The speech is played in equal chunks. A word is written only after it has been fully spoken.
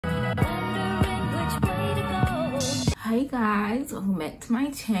Hi guys, welcome back to my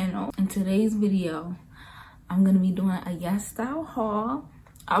channel. In today's video I'm gonna be doing a YesStyle haul.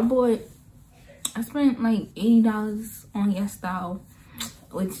 I spent like $80 on YesStyle,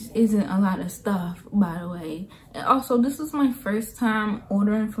 which isn't a lot of stuff, by the way. And also, this is my first time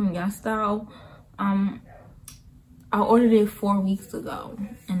ordering from YesStyle. I ordered it 4 weeks ago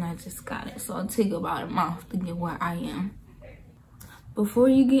and I just got it, so it'll take about a month to get where I am. Before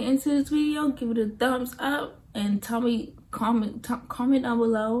you get into this video, give it a thumbs up and tell me, comment down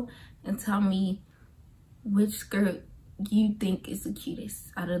below and tell me which skirt you think is the cutest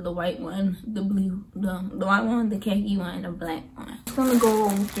out of the white one, the blue, the white one, the khaki one, and the black one. I'm just gonna go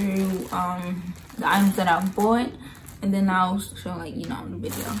through the items that I bought, and then I'll show, like, you know, the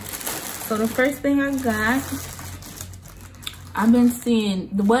video. So the first thing I got, I've been seeing,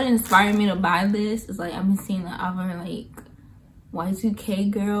 what inspired me to buy this is, like, I've been seeing the other, like, Y2K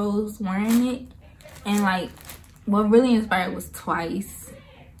girls wearing it, and like what really inspired was Twice.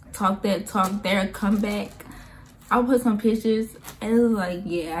 Talk That Talk, their comeback. I'll put some pictures and it was like,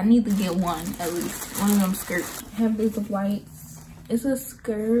 yeah, I need to get one, at least one of them skirts. I have this white, it's a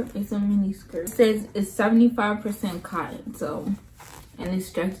skirt, it's a mini skirt. It says it's 75% cotton, so, and it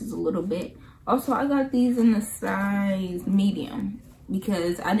stretches a little bit. Also, I got these in the size medium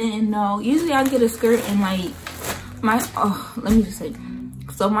because I didn't know, usually I get a skirt in like let me just say,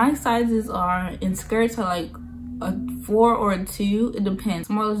 so my sizes are in skirts are like a 4 or a 2, it depends.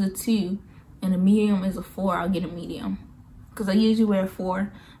 Small is a 2 and a medium is a 4. I'll get a medium because I usually wear a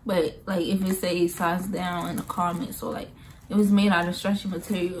 4, but like if it says size down in the comments, so like it was made out of stretchy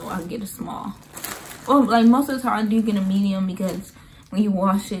material, I'll get a small. Well, like most of the time I do get a medium because when you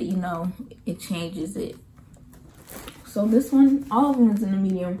wash it, you know, it changes it. So this one, all of them is in a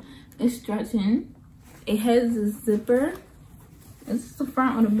medium. It's stretching. It has a zipper. This is the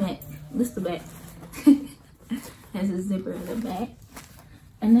front or the back? This is the back. Has a zipper in the back.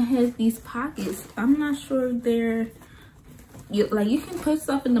 And it has these pockets. I'm not sure if they're, you can put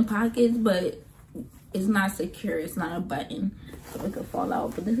stuff in the pockets, but it's not secure. It's not a button, so it could fall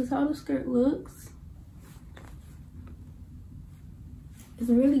out. But this is how the skirt looks. It's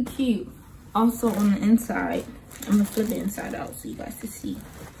really cute. Also on the inside, I'm gonna flip it inside out so you guys can see.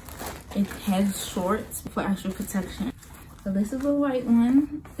 It has shorts for extra protection. So this is the white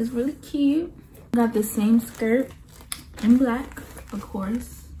one. It's really cute. Got the same skirt in black, of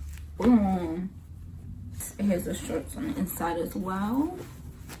course. Boom. It has the shorts on the inside as well.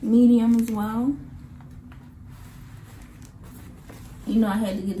 Medium as well. You know, I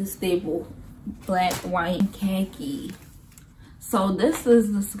had to get a staple black, white, and khaki. So this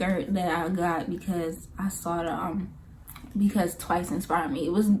is the skirt that I got because I saw the because Twice inspired me.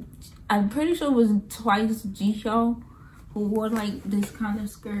 It was, I'm pretty sure it was Twice G-Show who wore like this kind of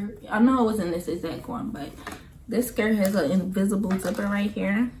skirt. I know it wasn't this exact one, but this skirt has an invisible zipper right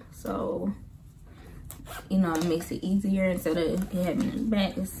here, so you know it makes it easier instead of it having in the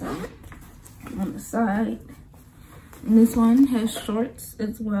back. It's on the side. And this one has shorts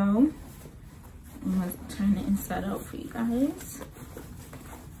as well. I'm gonna turn it inside out for you guys.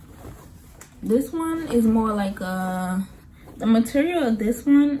 This one is more like the material of this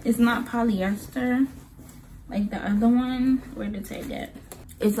one is not polyester like the other one. Where did it say that?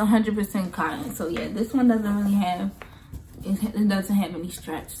 It's 100% cotton. So yeah, this one doesn't really have, it doesn't have any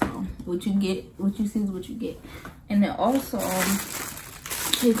stretch. So what you get, what you see is what you get. And then also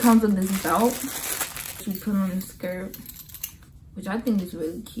it comes with this belt you put on the skirt, which I think is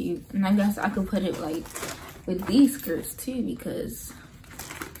really cute. And I guess I could put it like with these skirts too because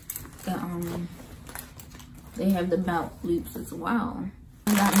they have the belt loops as well.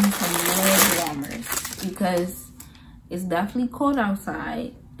 I got me some leg warmers because it's definitely cold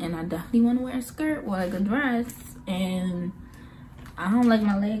outside and I definitely want to wear a skirt or like a dress, and I don't like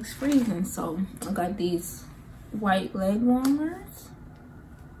my legs freezing, so I got these white leg warmers.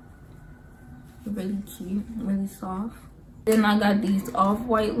 They're really cute, really soft. Then I got these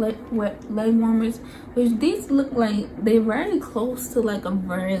off-white leg warmers, which these look like they're very close to like a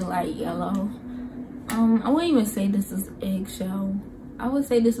very light yellow. I wouldn't even say this is eggshell. I would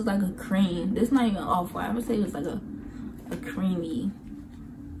say this is like a cream. This is not even off-white. I would say it's like a creamy,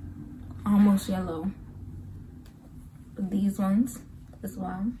 almost yellow. But these ones as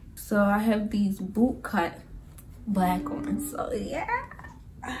well. So I have these boot cut black ones. So yeah,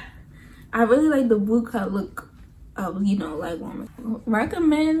 I really like the boot cut look of, you know, leg warmers.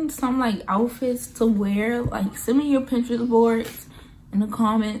 Recommend some like outfits to wear. Like send me your Pinterest boards in the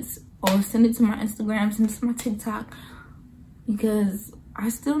comments, or send it to my Instagram, send it to my TikTok, because I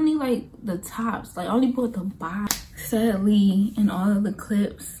still need like the tops. Like I only bought the bottom. Sadly, in all of the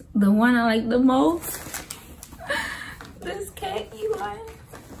clips, the one I like the most this khaki one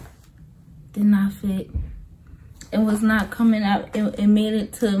did not fit. It was not coming up. It made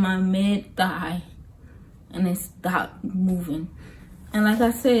it to my mid thigh and it stopped moving. And like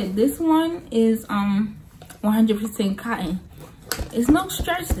I said, this one is 100% cotton. It's no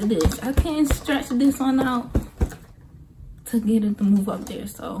stretch to this. I can't stretch this one out to get it to move up there.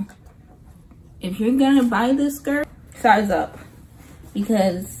 So if you're gonna buy this skirt, size up,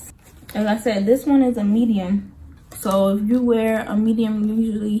 because like I said, this one is a medium. So if you wear a medium, you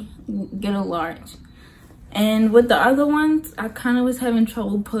usually get a large. And with the other ones, I kind of was having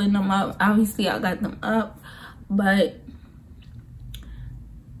trouble pulling them up. Obviously I got them up, but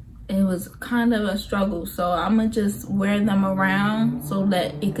it was kind of a struggle. So I'm gonna just wear them around so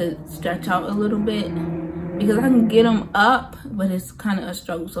that it could stretch out a little bit, because I can get them up, but it's kind of a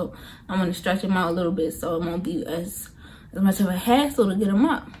struggle. So I'm gonna stretch them out a little bit so it won't be as much of a hassle to get them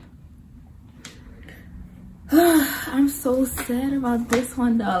up. I'm so sad about this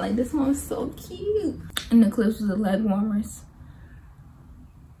one though. Like, this one was so cute. And the clips was the leg warmers.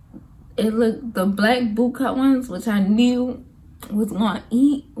 It looked, the black bootcut ones, which I knew was gonna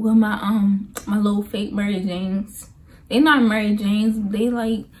eat with my my little fake Mary Janes. They not Mary Janes. They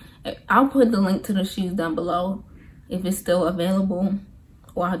like, I'll put the link to the shoes down below if it's still available,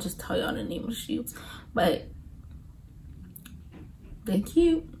 or I'll just tell y'all the name of the shoes. But they're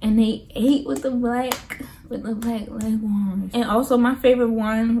cute and they ate with the black leg warmers. And also my favorite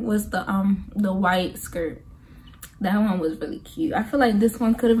one was the white skirt. That one was really cute. I feel like this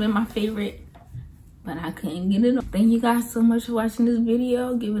one could have been my favorite, but I couldn't get it. Thank you guys so much for watching this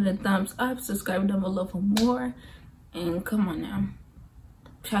video. Give it a thumbs up, subscribe down below for more, and come on now,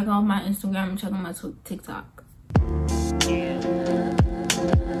 check out my Instagram and check out my TikTok.